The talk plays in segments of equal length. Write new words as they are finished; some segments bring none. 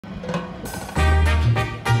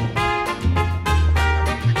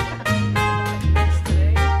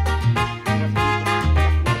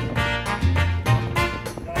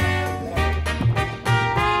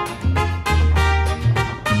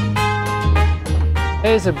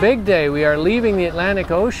Hey, it's a big day. We are leaving the Atlantic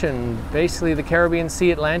Ocean, basically the Caribbean Sea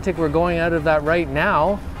Atlantic. We're going out of that right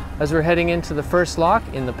now as we're heading into the first lock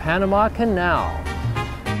in the Panama Canal.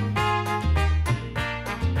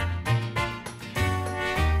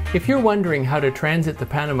 If you're wondering how to transit the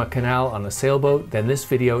Panama Canal on a sailboat, then this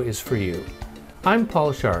video is for you. I'm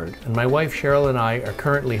Paul Shard, and my wife Cheryl and I are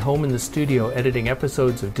currently home in the studio editing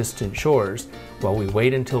episodes of Distant Shores while we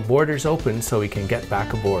wait until borders open so we can get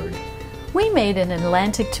back aboard. We made an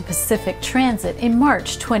Atlantic to Pacific transit in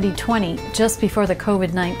March 2020, just before the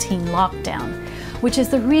COVID-19 lockdown, which is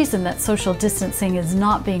the reason that social distancing is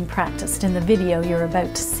not being practiced in the video you're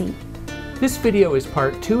about to see. This video is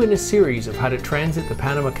part 2 in a series of how to transit the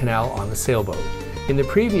Panama Canal on a sailboat. In the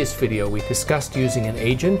previous video, we discussed using an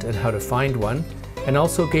agent and how to find one, and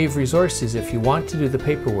also gave resources if you want to do the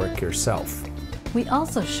paperwork yourself. We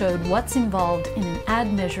also showed what's involved in an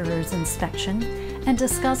ad measurer's inspection and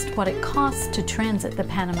discussed what it costs to transit the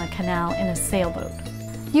Panama Canal in a sailboat.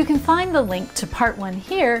 You can find the link to part 1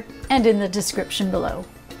 here and in the description below.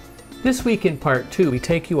 This week in part 2, we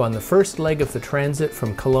take you on the first leg of the transit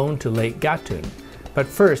from Cologne to Lake Gatun, but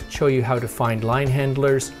first show you how to find line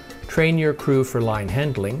handlers, train your crew for line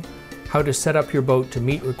handling, how to set up your boat to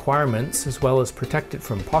meet requirements, as well as protect it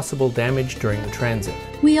from possible damage during the transit.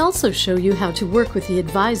 We also show you how to work with the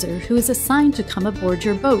advisor who is assigned to come aboard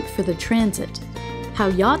your boat for the transit, how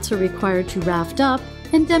yachts are required to raft up,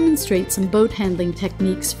 and demonstrate some boat handling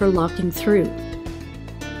techniques for locking through.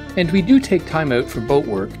 And we do take time out for boat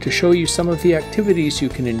work to show you some of the activities you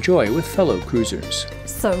can enjoy with fellow cruisers.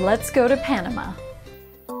 So let's go to Panama.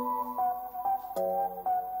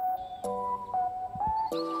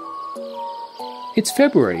 It's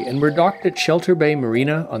February and we're docked at Shelter Bay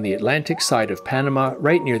Marina on the Atlantic side of Panama,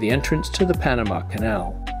 right near the entrance to the Panama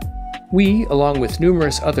Canal. We, along with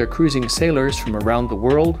numerous other cruising sailors from around the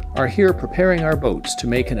world, are here preparing our boats to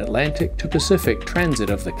make an Atlantic to Pacific transit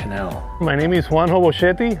of the canal. My name is Juan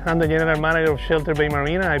Hobochetti. I'm the general manager of Shelter Bay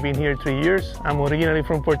Marina. I've been here 3 years. I'm originally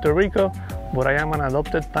from Puerto Rico, but I am an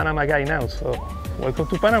adopted Panama guy now, so welcome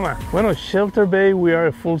to Panama. Bueno, Shelter Bay, we are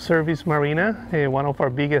a full-service marina. One of our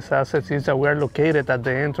biggest assets is that we are located at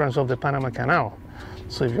the entrance of the Panama Canal.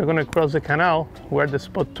 So if you're going to cross the canal, we're the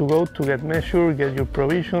spot to go to get measured, get your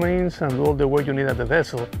provisionings, and do all the work you need at the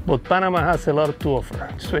vessel. But Panama has a lot to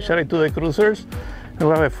offer, especially to the cruisers. We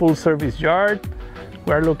have a full-service yard.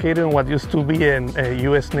 We're located in what used to be a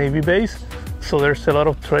U.S. Navy base. So there's a lot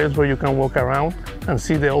of trails where you can walk around and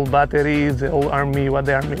see the old batteries, the old Army, what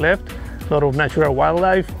the Army left. A lot of natural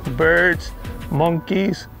wildlife, birds,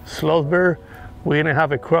 monkeys, sloth bear. We even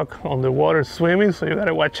have a croc on the water swimming, so you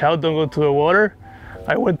gotta watch out, don't go to the water.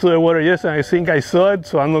 I went to the water yesterday, I think I saw it,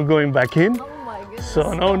 so I'm not going back in. Oh my goodness.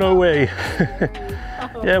 So no way.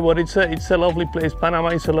 Yeah, but it's a lovely place. Panama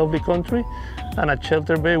is a lovely country, and at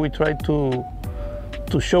Shelter Bay we try to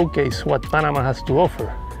showcase what Panama has to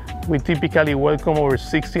offer. We typically welcome over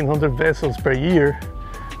 1,600 vessels per year,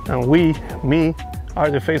 and we are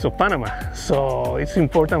the face of Panama. So it's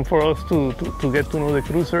important for us to get to know the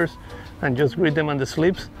cruisers and just greet them on the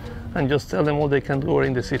slips and just tell them what they can do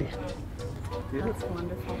in the city. That's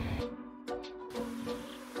wonderful.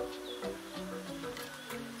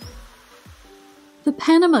 The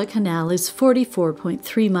Panama Canal is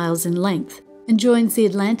 44.3 miles in length and joins the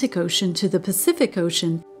Atlantic Ocean to the Pacific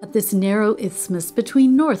Ocean at this narrow isthmus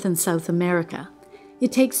between North and South America.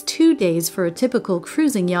 It takes 2 days for a typical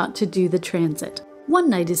cruising yacht to do the transit. One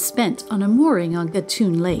night is spent on a mooring on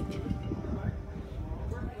Gatun Lake.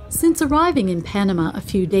 Since arriving in Panama a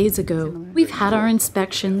few days ago, we've had our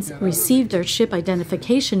inspections, received our ship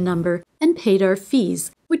identification number, and paid our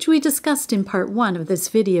fees, which we discussed in part 1 of this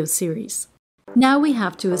video series. Now we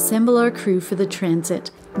have to assemble our crew for the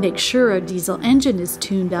transit, make sure our diesel engine is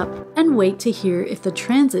tuned up, and wait to hear if the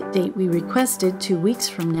transit date we requested 2 weeks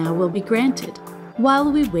from now will be granted.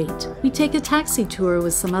 While we wait, we take a taxi tour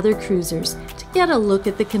with some other cruisers to get a look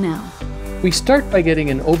at the canal. We start by getting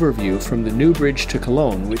an overview from the new bridge to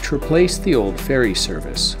Cologne, which replaced the old ferry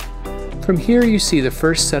service. From here you see the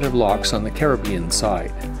first set of locks on the Caribbean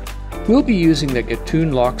side. We'll be using the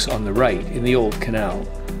Gatun locks on the right in the old canal.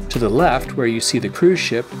 To the left, where you see the cruise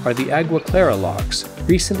ship, are the Agua Clara locks,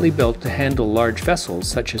 recently built to handle large vessels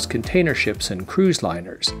such as container ships and cruise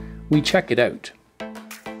liners. We check it out.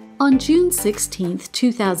 On June 16,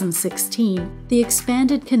 2016, the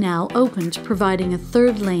expanded canal opened, providing a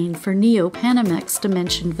third lane for Neo-Panamax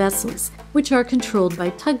dimension vessels, which are controlled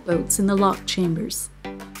by tugboats in the lock chambers.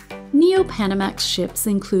 Neo-Panamax ships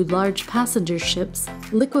include large passenger ships,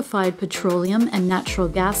 liquefied petroleum and natural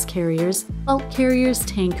gas carriers, bulk carriers,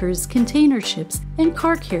 tankers, container ships, and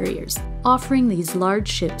car carriers, offering these large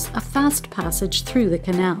ships a fast passage through the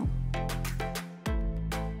canal.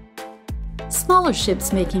 Smaller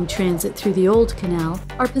ships making transit through the old canal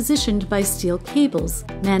are positioned by steel cables,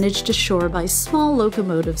 managed ashore by small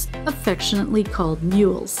locomotives affectionately called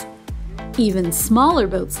mules. Even smaller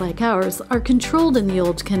boats like ours are controlled in the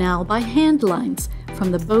old canal by hand lines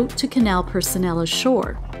from the boat to canal personnel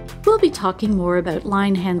ashore. We'll be talking more about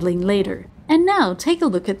line handling later. And now take a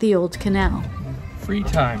look at the old canal. Free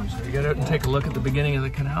times. We get out and take a look at the beginning of the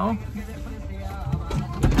canal.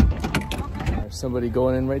 There's somebody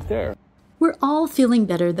going in right there. We're all feeling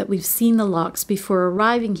better that we've seen the locks before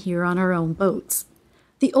arriving here on our own boats.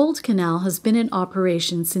 The old canal has been in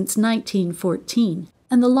operation since 1914,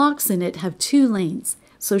 and the locks in it have 2 lanes,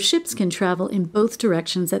 so ships can travel in both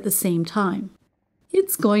directions at the same time.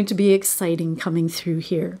 It's going to be exciting coming through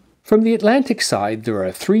here. From the Atlantic side, there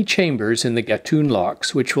are 3 chambers in the Gatun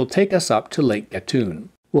locks, which will take us up to Lake Gatun.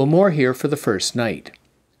 We'll moor here for the first night.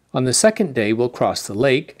 On the second day, we'll cross the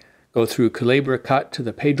lake, go through Culebra Cut to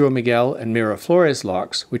the Pedro Miguel and Miraflores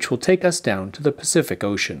locks, which will take us down to the Pacific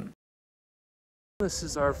Ocean. This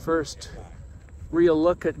is our first real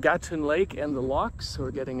look at Gatun Lake and the locks, so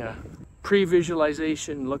we're getting a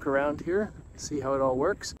pre-visualization look around here, see how it all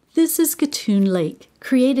works. This is Gatun Lake,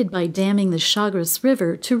 created by damming the Chagres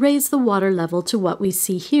River to raise the water level to what we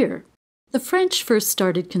see here. The French first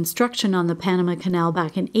started construction on the Panama Canal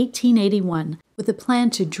back in 1881 with a plan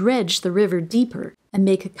to dredge the river deeper and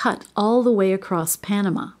make a cut all the way across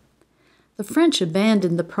Panama. The French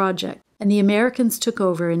abandoned the project and the Americans took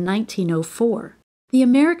over in 1904. The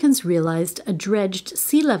Americans realized a dredged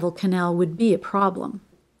sea-level canal would be a problem.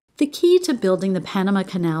 The key to building the Panama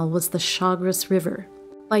Canal was the Chagres River.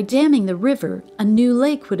 By damming the river, a new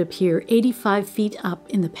lake would appear 85 feet up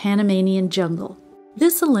in the Panamanian jungle.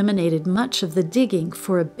 This eliminated much of the digging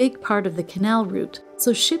for a big part of the canal route,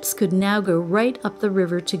 so ships could now go right up the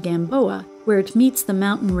river to Gamboa, where it meets the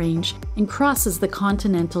mountain range and crosses the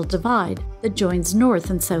continental divide that joins North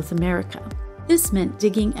and South America. This meant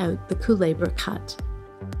digging out the Culebra Cut.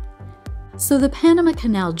 So the Panama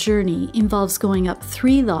Canal journey involves going up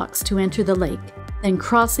 3 locks to enter the lake, then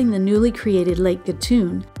crossing the newly created Lake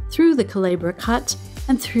Gatun, through the Culebra Cut,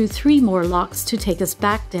 and through 3 more locks to take us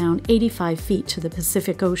back down 85 feet to the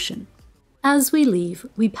Pacific Ocean. As we leave,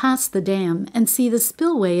 we pass the dam and see the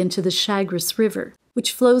spillway into the Chagres River,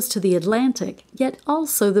 which flows to the Atlantic, yet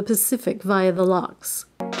also the Pacific via the locks.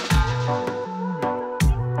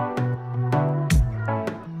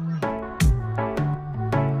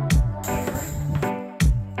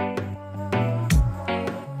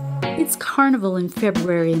 It's Carnival in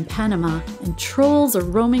February in Panama, and trolls are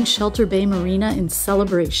roaming Shelter Bay Marina in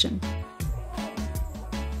celebration.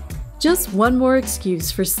 Just one more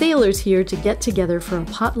excuse for sailors here to get together for a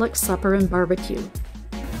potluck supper and barbecue.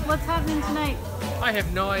 What's happening tonight? I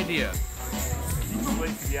have no idea.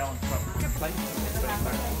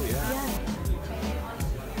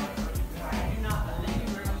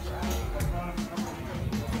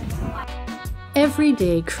 Every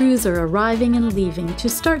day, crews are arriving and leaving to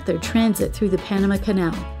start their transit through the Panama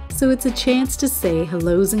Canal, so it's a chance to say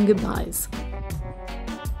hellos and goodbyes.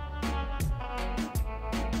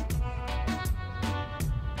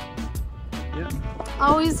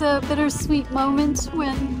 Always a bittersweet moment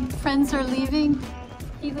when friends are leaving.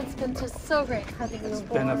 It's been just so great having you aboard.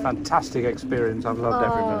 It's been a fantastic experience. I've loved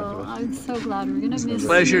every minute of it. I'm so glad. We're going to miss you.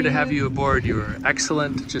 Pleasure to have you aboard. You were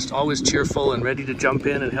excellent, just always cheerful and ready to jump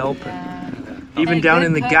in and help. Yeah. Even down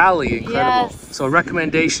in the galley, incredible. Yes. So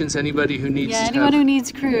recommendations, anybody who needs anyone who needs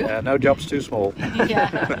crew. Yeah, no job's too small.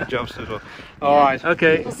 Yeah. No job's too small. All right.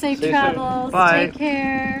 Okay. Well, safe travels. Bye. Take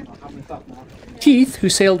care. Keith, who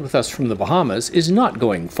sailed with us from the Bahamas, is not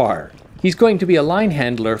going far. He's going to be a line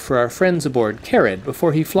handler for our friends aboard Carid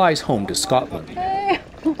before he flies home to Scotland. Hey,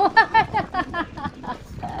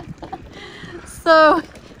 So,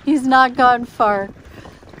 he's not gone far.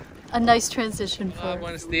 A nice transition for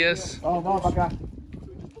Buenos dias.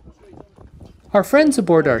 Our friends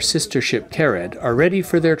aboard our sister ship Carid are ready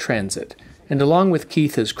for their transit, and along with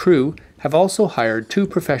Keith as crew, have also hired 2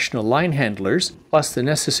 professional line handlers, plus the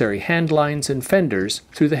necessary hand lines and fenders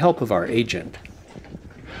through the help of our agent.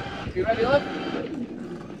 You ready, love?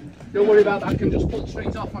 Don't worry about that, I can just pull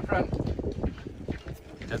straight off, my friend.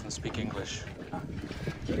 He doesn't speak English.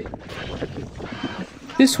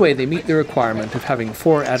 This way they meet the requirement of having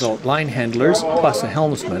 4 adult line handlers plus a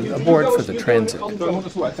helmsman aboard for the transit.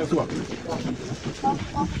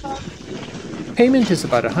 Payment is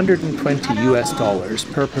about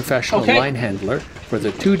 $120 per professional line handler for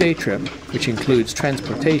the 2-day trip, which includes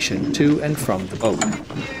transportation to and from the boat.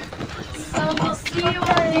 So we'll See you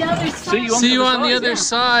on the other side. See you on the other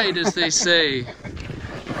side, as they say.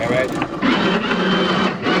 All right.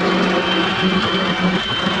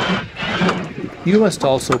 You must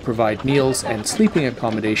also provide meals and sleeping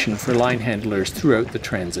accommodation for line handlers throughout the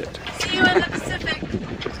transit. See you in the Pacific.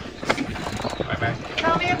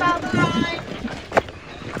 Tell me about the line.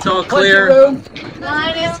 It's all clear.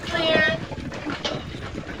 Line is clear.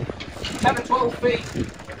 10 or 12 feet.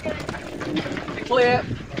 Clear.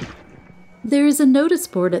 There is a notice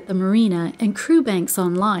board at the marina and crew banks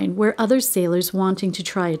online where other sailors wanting to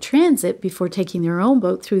try a transit before taking their own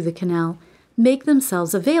boat through the canal make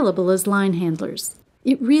themselves available as line handlers.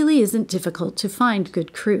 It really isn't difficult to find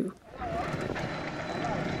good crew.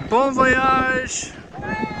 Bon voyage!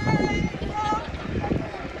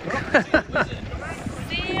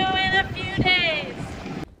 See you in a few days.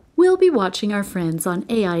 We'll be watching our friends on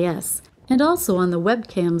AIS and also on the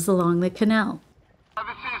webcams along the canal. This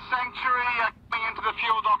is Sanctuary coming into the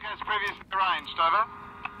fuel dock as previously arranged, over.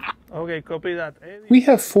 Okay, copy that. We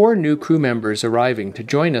have 4 new crew members arriving to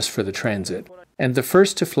join us for the transit, and the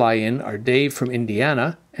first to fly in are Dave from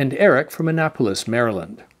Indiana and Eric from Annapolis,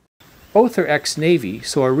 Maryland. Both are ex-Navy,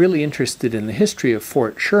 so are really interested in the history of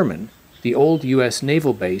Fort Sherman, the old U.S.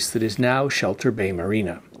 naval base that is now Shelter Bay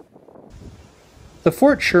Marina. The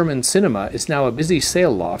Fort Sherman Cinema is now a busy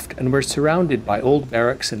sail loft, and we're surrounded by old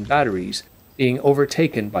barracks and batteries, being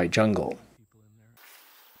overtaken by jungle.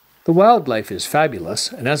 The wildlife is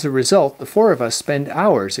fabulous, and as a result, the 4 of us spend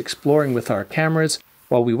hours exploring with our cameras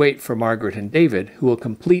while we wait for Margaret and David, who will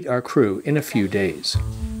complete our crew in a few days.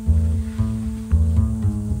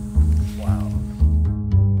 Wow.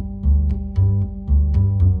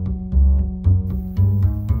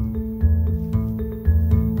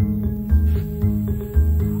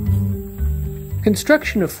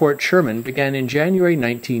 Construction of Fort Sherman began in January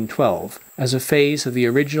 1912 as a phase of the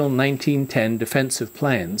original 1910 defensive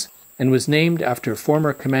plans and was named after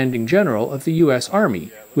former commanding general of the U.S. Army,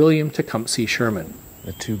 William Tecumseh Sherman.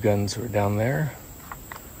 The 2 guns were down there,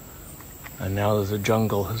 and now the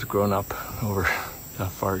jungle has grown up over the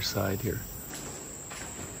far side here.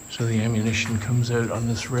 So the ammunition comes out on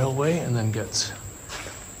this railway and then gets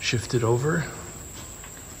shifted over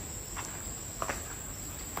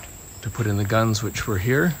to put in the guns which were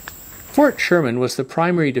here. Fort Sherman was the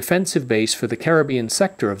primary defensive base for the Caribbean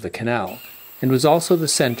sector of the canal, and was also the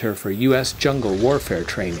center for U.S. jungle warfare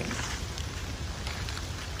training.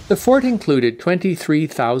 The fort included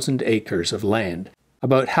 23,000 acres of land,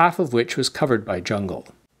 about half of which was covered by jungle.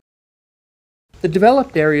 The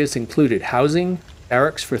developed areas included housing,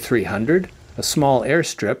 barracks for 300, a small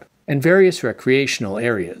airstrip, and various recreational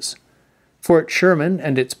areas. Fort Sherman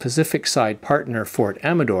and its Pacific side partner Fort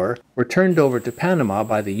Amador were turned over to Panama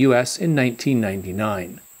by the U.S. in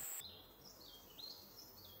 1999.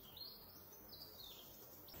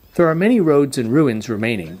 There are many roads and ruins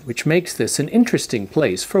remaining, which makes this an interesting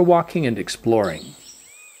place for walking and exploring.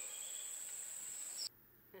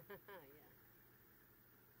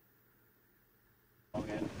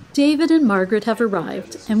 David and Margaret have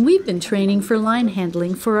arrived, and we've been training for line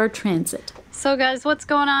handling for our transit. So guys, what's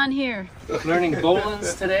going on here? Learning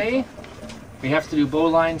bowlines today. We have to do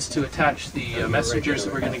bowlines to attach the messengers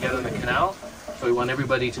that we're going to get on the canal. So we want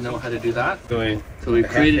everybody to know how to do that. So we've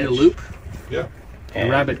created a loop. Yeah. The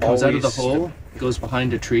rabbit comes out of the hole, goes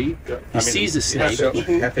behind a tree. He sees a snake.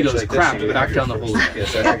 He goes, crap, back down the hole.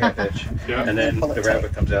 Yes, that's a half inch. Yeah. And then the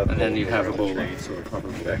rabbit comes out. And then you have a bowline. So we're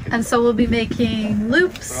probably back in. And so we'll be making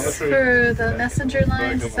loops for the messenger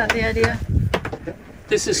lines. Is that the idea?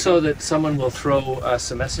 This is so that someone will throw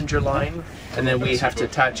us a messenger line, and then we have to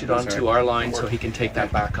attach it onto our line so he can take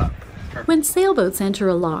that back up. When sailboats enter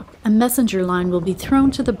a lock, a messenger line will be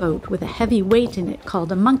thrown to the boat with a heavy weight in it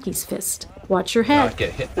called a monkey's fist. Watch your head. Not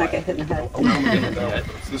get hit. Not get hit in the head.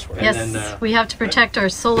 Yes, And then, we have to protect our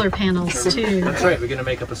solar panels too. That's right, we're going to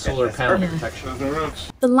make up a solar panel protection.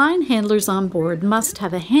 The line handlers on board must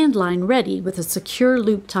have a hand line ready with a secure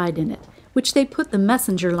loop tied in it, which they put the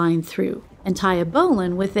messenger line through, and tie a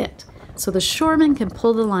bowline with it, so the shoreman can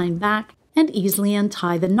pull the line back and easily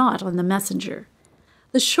untie the knot on the messenger.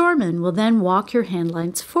 The shoreman will then walk your hand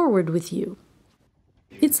lines forward with you.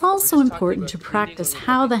 It's also important to practice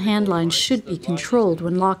how the hand lines should be controlled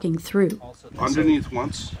when locking through. Underneath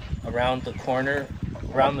once. Around the corner,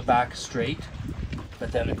 around the back straight,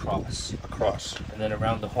 but then across. Across. And then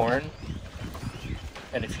around the horn.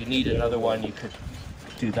 And if you need another one, you could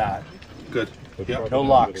do that. Good. Yep. No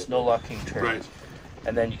locks, no locking turns. Right.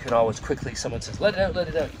 And then you can always quickly, someone says, let it out,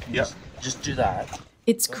 you can just do that.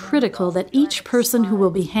 It's critical that each person who will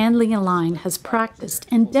be handling a line has practiced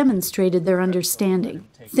and demonstrated their understanding.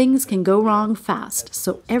 Things can go wrong fast,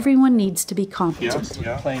 so everyone needs to be competent.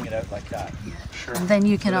 Yeah. Playing it out like that. Sure. And then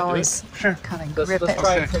you can always kind of grip Let's it.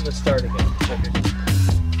 try it from the start again.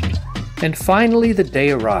 And finally, the day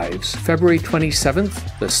arrives, February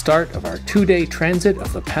 27th, the start of our 2-day transit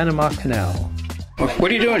of the Panama Canal.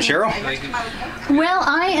 What are you doing, Cheryl? Well,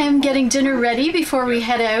 I am getting dinner ready before we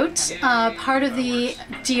head out. Part of the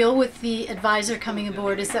deal with the advisor coming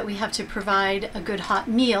aboard is that we have to provide a good hot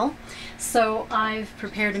meal. So I've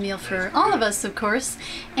prepared a meal for all of us, of course,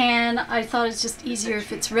 and I thought it's just easier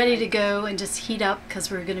if it's ready to go and just heat up,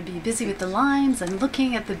 because we're going to be busy with the lines and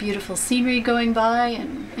looking at the beautiful scenery going by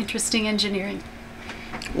and interesting engineering.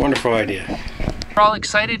 Wonderful idea. We're all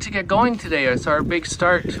excited to get going today. It's our big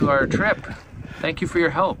start to our trip. Thank you for your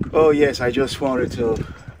help. Oh yes, I just wanted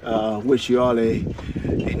to wish you all a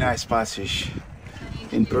nice passage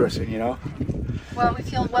in person, you know. Well, we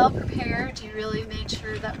feel well prepared. You really made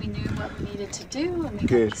sure that we knew what we needed to do, and we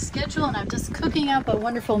got the schedule, and I'm just cooking up a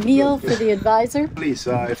wonderful meal for the advisor. Please,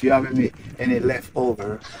 if you have any left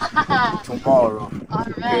over tomorrow,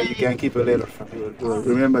 okay, you can keep a little from you.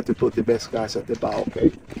 Remember to put the best guys at the bow,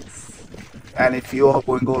 okay? And if you all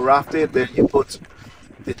go and go rafting, then you put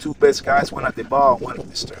the 2 best guys, one at the bow, one at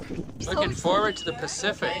the stern. Looking forward to the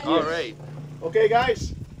Pacific. All right. Okay,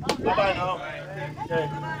 guys. Bye-bye now. Okay.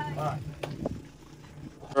 Bye.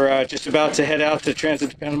 We're just about to head out to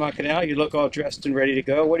Transit the Panama Canal. You look all dressed and ready to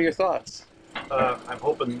go. What are your thoughts? I'm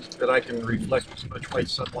hoping that I can reflect as much white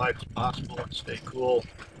sunlight as possible and stay cool,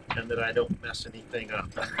 and that I don't mess anything up.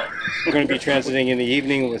 We're going to be transiting in the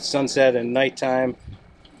evening with sunset and nighttime.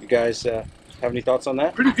 You guys have any thoughts on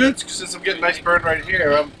that? Pretty good, since I'm getting a nice bird right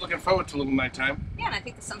here. I'm looking forward to a little nighttime. Yeah, and I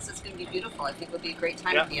think the sunset's going to be beautiful. I think it'll be a great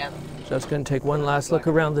time to be out. Just going to take one last look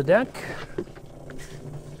around the deck.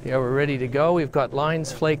 Yeah, we're ready to go. We've got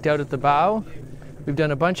lines flaked out at the bow. We've done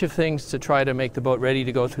a bunch of things to try to make the boat ready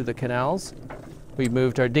to go through the canals. We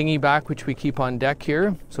moved our dinghy back, which we keep on deck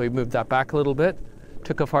here. So we moved that back a little bit.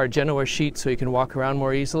 Took off our Genoa sheet so you can walk around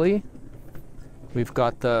more easily. We've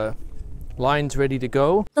got the lines ready to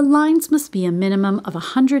go. The lines must be a minimum of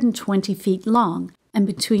 120 feet long and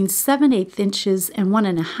between 7/8 inches and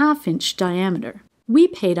 1.5 inch diameter. We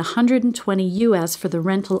paid $120 US for the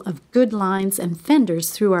rental of good lines and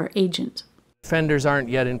fenders through our agent. Fenders aren't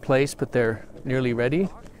yet in place, but they're nearly ready.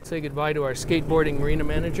 Say goodbye to our skateboarding marina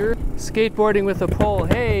manager. Skateboarding with a pole.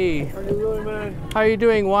 Hey! How you doing, man? How are you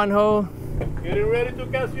doing, Juanjo? Getting ready to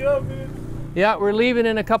cast you up, dude. Yeah, we're leaving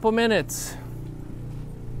in a couple minutes.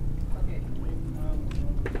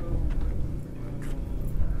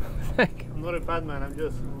 I'm not a bad man, I'm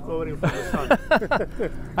just covering from the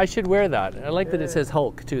sun. I should wear that. I like that it says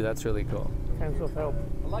Hulk too, that's really cool. Hands of help.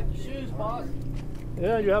 I like the shoes, boss.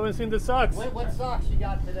 Yeah, you haven't seen the socks. What socks you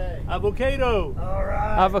got today? Avocado. All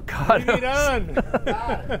right. Avocado. Bring it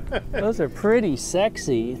on. Those are pretty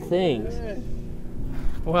sexy things.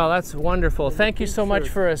 Well, that's wonderful. Thank you so much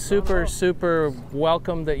for a super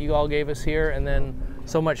welcome that you all gave us here, and then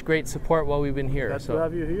so much great support while we've been here. Glad to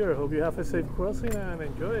have you here. Hope you have a safe crossing and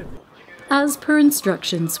enjoy it. As per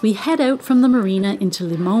instructions, we head out from the marina into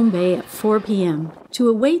Limon Bay at 4 p.m. to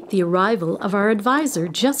await the arrival of our advisor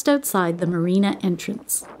just outside the marina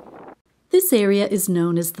entrance. This area is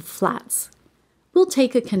known as the Flats. We'll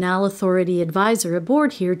take a Canal Authority advisor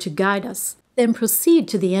aboard here to guide us, then proceed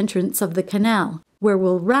to the entrance of the canal, where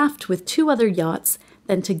we'll raft with 2 other yachts,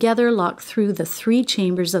 then together lock through the 3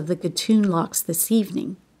 chambers of the Gatun locks this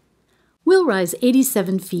evening. We'll rise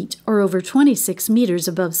 87 feet, or over 26 meters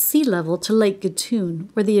above sea level to Lake Gatun,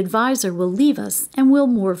 where the advisor will leave us and we'll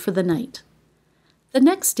moor for the night. The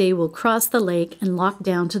next day we'll cross the lake and lock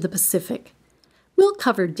down to the Pacific. We'll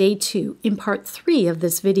cover day 2 in part 3 of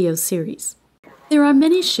this video series. There are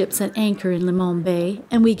many ships at anchor in Limon Bay,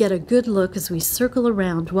 and we get a good look as we circle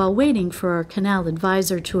around while waiting for our Canal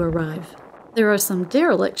Advisor to arrive. There are some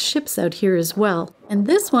derelict ships out here as well, and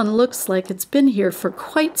this one looks like it's been here for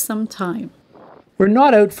quite some time. We're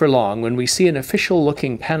not out for long when we see an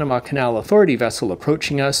official-looking Panama Canal Authority vessel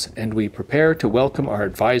approaching us, and we prepare to welcome our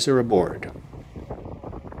advisor aboard.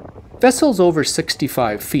 Vessels over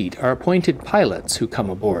 65 feet are appointed pilots who come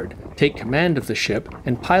aboard, take command of the ship,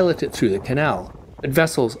 and pilot it through the canal. But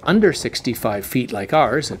vessels under 65 feet like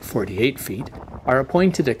ours, at 48 feet, are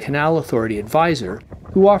appointed a Canal Authority advisor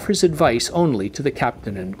who offers advice only to the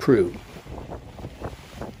captain and crew.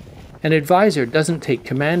 An advisor doesn't take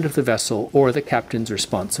command of the vessel or the captain's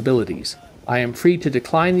responsibilities. I am free to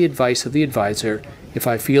decline the advice of the advisor if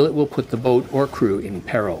I feel it will put the boat or crew in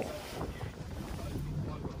peril.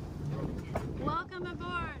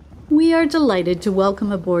 We We are delighted to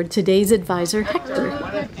welcome aboard today's advisor, Hector.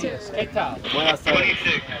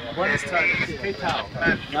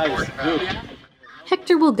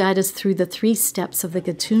 Hector will guide us through the 3 steps of the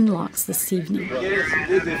Gatun locks this evening. Yes,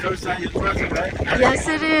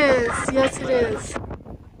 it is. Yes, it is.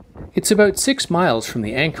 It's about 6 miles from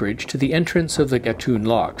the anchorage to the entrance of the Gatun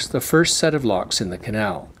locks, the first set of locks in the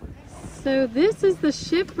canal. So this is the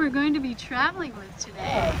ship we're going to be traveling with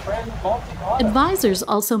today. Advisors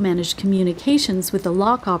also manage communications with the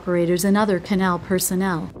lock operators and other canal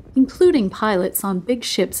personnel, including pilots on big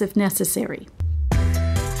ships if necessary.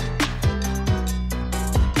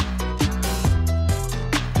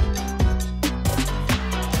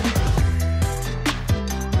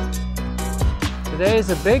 Today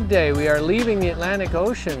is a big day. We are leaving the Atlantic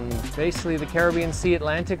Ocean, basically the Caribbean Sea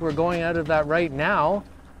Atlantic. We're going out of that right now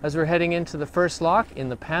as we're heading into the first lock in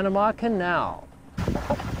the Panama Canal.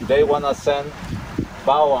 They want to send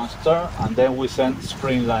bow and stern, and then we send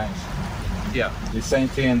spring lines. Yeah. The same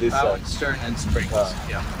thing in this bow side. And stern and springs. Yeah,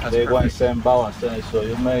 that's they perfect. want to send bow and stern, so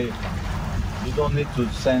you don't need to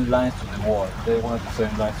send lines to the wall. They want to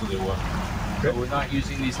send lines to the wall. So we're not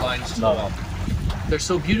using these lines to No. the wall. They're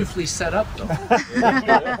so beautifully set up, though.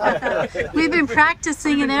 We've been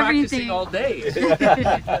practicing and everything. All day.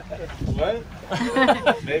 Well,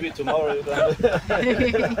 maybe tomorrow you can.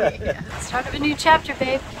 Start of a new chapter,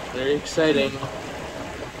 babe. Very exciting.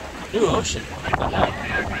 New ocean.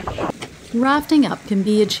 Rafting up can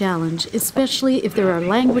be a challenge, especially if there are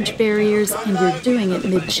language barriers and you're doing it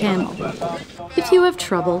mid-channel. If you have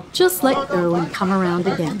trouble, just let go and come around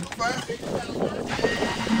again.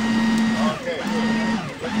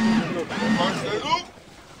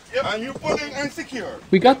 And you pull in and secure.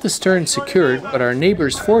 We got the stern secured, but our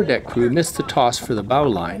neighbor's foredeck crew missed the toss for the bow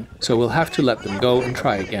line, so we'll have to let them go and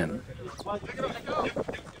try again.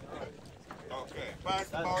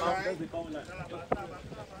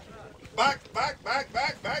 Back.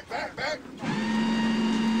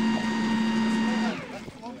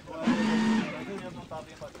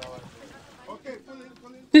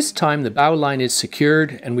 This time the bow line is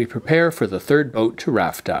secured and we prepare for the third boat to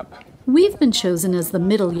raft up. We've been chosen as the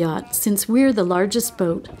middle yacht since we're the largest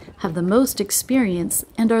boat, have the most experience,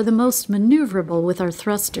 and are the most maneuverable with our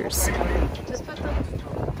thrusters.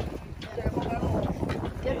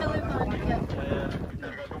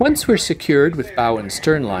 Once we're secured with bow and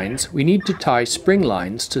stern lines, we need to tie spring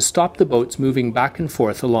lines to stop the boats moving back and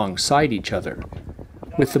forth alongside each other.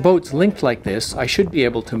 With the boats linked like this, I should be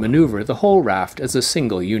able to maneuver the whole raft as a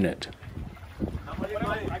single unit.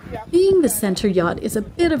 Being the center yacht is a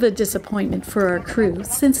bit of a disappointment for our crew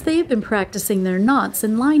since they've been practicing their knots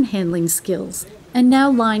and line handling skills, and now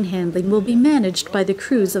line handling will be managed by the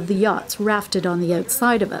crews of the yachts rafted on the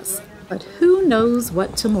outside of us. But who knows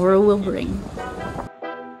what tomorrow will bring.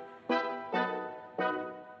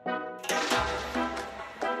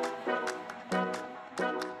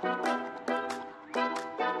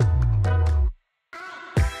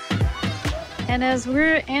 And as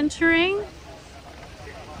we're entering,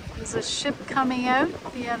 there's a ship coming out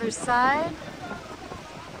the other side.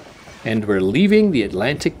 And we're leaving the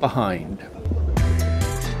Atlantic behind.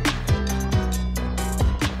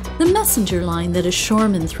 The messenger line that a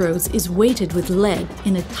shoreman throws is weighted with lead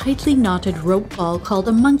in a tightly knotted rope ball called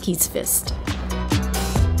a monkey's fist.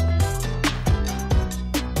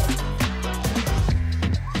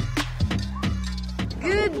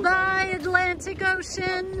 Goodbye, Atlantic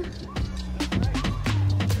Ocean.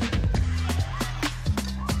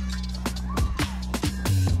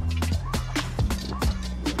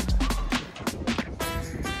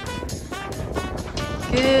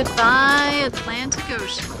 Goodbye, Atlantic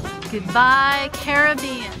Ocean. Goodbye,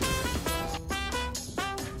 Caribbean.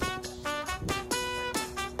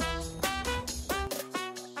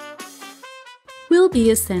 We'll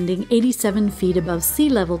be ascending 87 feet above sea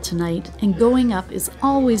level tonight, and going up is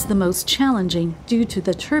always the most challenging due to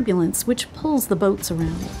the turbulence which pulls the boats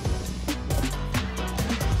around.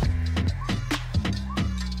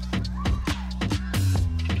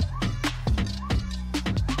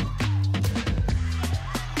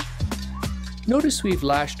 Notice we've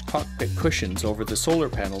lashed cockpit cushions over the solar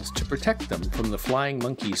panels to protect them from the flying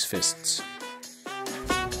monkey's fists.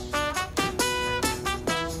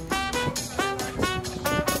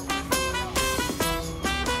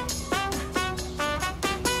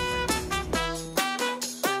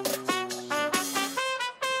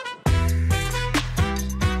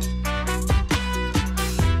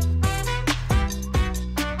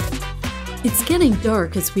 It's getting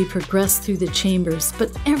dark as we progress through the chambers,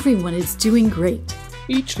 but everyone is doing great.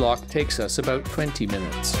 Each lock takes us about 20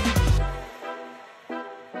 minutes.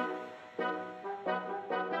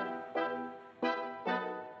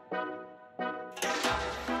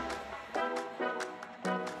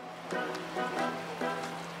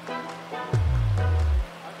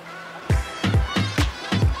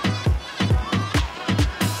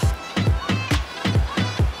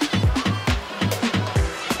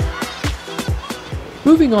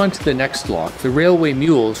 Moving on to the next lock, the railway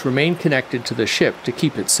mules remain connected to the ship to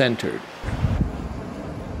keep it centered.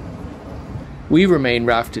 We remain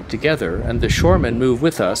rafted together, and the shoremen move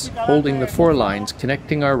with us, holding the 4 lines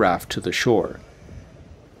connecting our raft to the shore.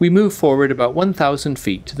 We move forward about 1,000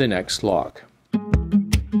 feet to the next lock.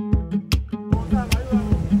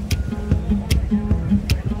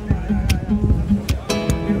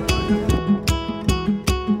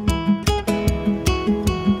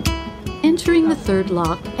 Entering the 3rd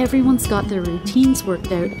lock, everyone's got their routines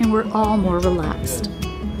worked out and we're all more relaxed.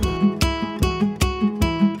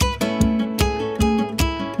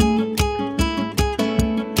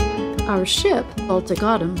 Our ship, Lake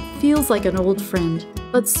Gatun, feels like an old friend,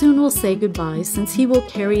 but soon we'll say goodbye since he will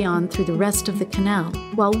carry on through the rest of the canal,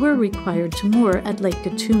 while we're required to moor at Lake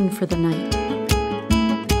Gatun for the night.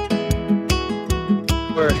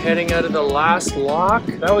 We're heading out of the last lock.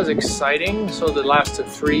 That was exciting. So the last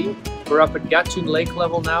of 3. We're up at Gatun Lake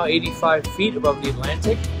level now, 85 feet above the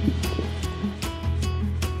Atlantic.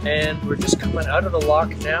 And we're just coming out of the lock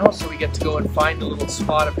now, so we get to go and find a little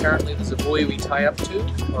spot. Apparently there's a buoy we tie up to,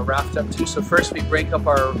 or raft up to. So first we break up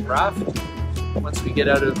our raft once we get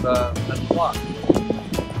out of the lock.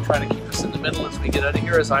 Trying to keep us in the middle as we get out of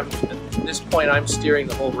here. At this point I'm steering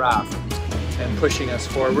the whole raft and pushing us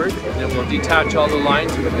forward. And then we'll detach all the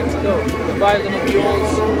lines and we're good to go. Goodbye, little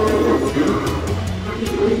mules.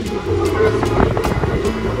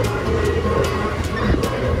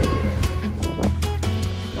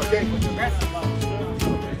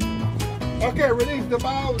 Okay, release the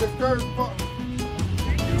bow, the stern.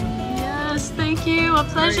 Yes, thank you. A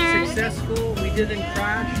pleasure. Very successful. We didn't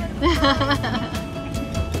crash.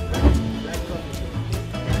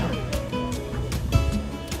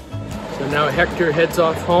 So now Hector heads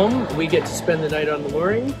off home. We get to spend the night on the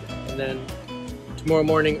mooring, and then tomorrow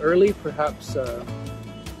morning early, perhaps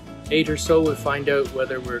 8 or so, we'll find out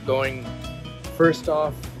whether we're going first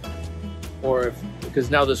off, or if, because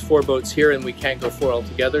now there's 4 boats here and we can't go 4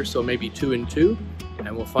 altogether, so maybe 2 and 2,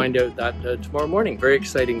 and we'll find out that tomorrow morning. Very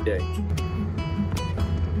exciting day.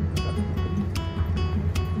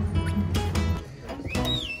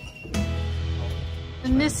 I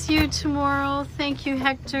miss you tomorrow. Thank you,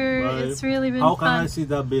 Hector. Right. It's really been How fun. can I see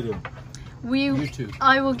that video? YouTube.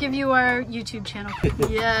 I will give you our YouTube channel.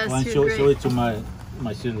 Yes, you're great. Show it to my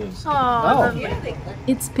children. Oh.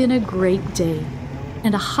 It's been a great day,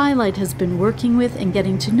 and a highlight has been working with and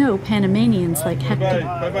getting to know Panamanians like Hector.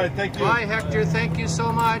 Bye-bye, thank you. Bye, Hector. Thank you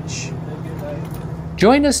so much.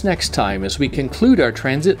 Join us next time as we conclude our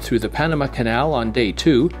transit through the Panama Canal on day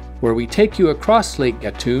 2, where we take you across Lake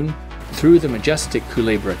Gatun, through the majestic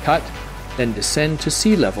Culebra Cut, then descend to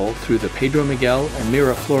sea level through the Pedro Miguel and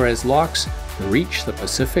Miraflores locks to reach the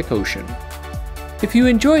Pacific Ocean. If you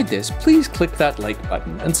enjoyed this, please click that like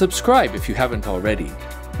button and subscribe if you haven't already.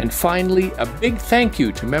 And finally, a big thank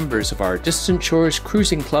you to members of our Distant Shores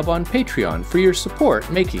Cruising Club on Patreon for your support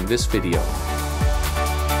making this video.